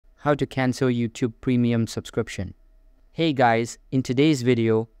how to cancel YouTube Premium subscription. Hey guys, in today's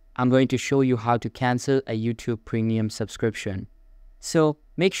video, I'm going to show you how to cancel a YouTube Premium subscription. So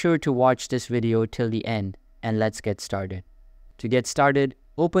make sure to watch this video till the end and let's get started. To get started,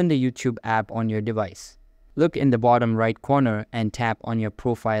 open the YouTube app on your device. Look in the bottom right corner and tap on your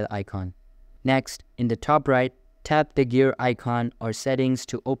profile icon. Next, in the top right, tap the gear icon or settings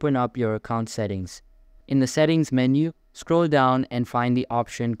to open up your account settings. In the settings menu, scroll down and find the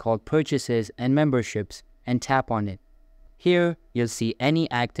option called Purchases and Memberships and tap on it. Here, you'll see any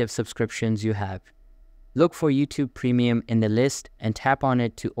active subscriptions you have. Look for YouTube Premium in the list and tap on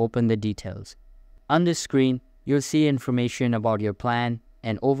it to open the details. On this screen, you'll see information about your plan,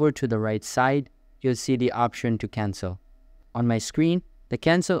 and over to the right side, you'll see the option to cancel. On my screen, the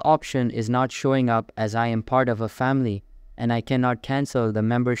cancel option is not showing up as I am part of a family and I cannot cancel the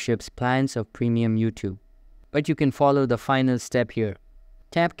membership's plans of Premium YouTube. But you can follow the final step here.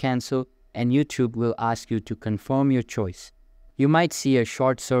 Tap cancel and YouTube will ask you to confirm your choice. You might see a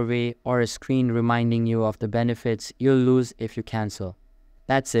short survey or a screen reminding you of the benefits you'll lose if you cancel.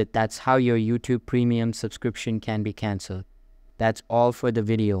 That's it. That's how your YouTube Premium subscription can be canceled. That's all for the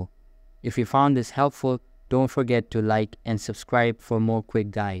video. If you found this helpful, don't forget to like and subscribe for more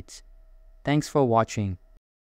quick guides. Thanks for watching.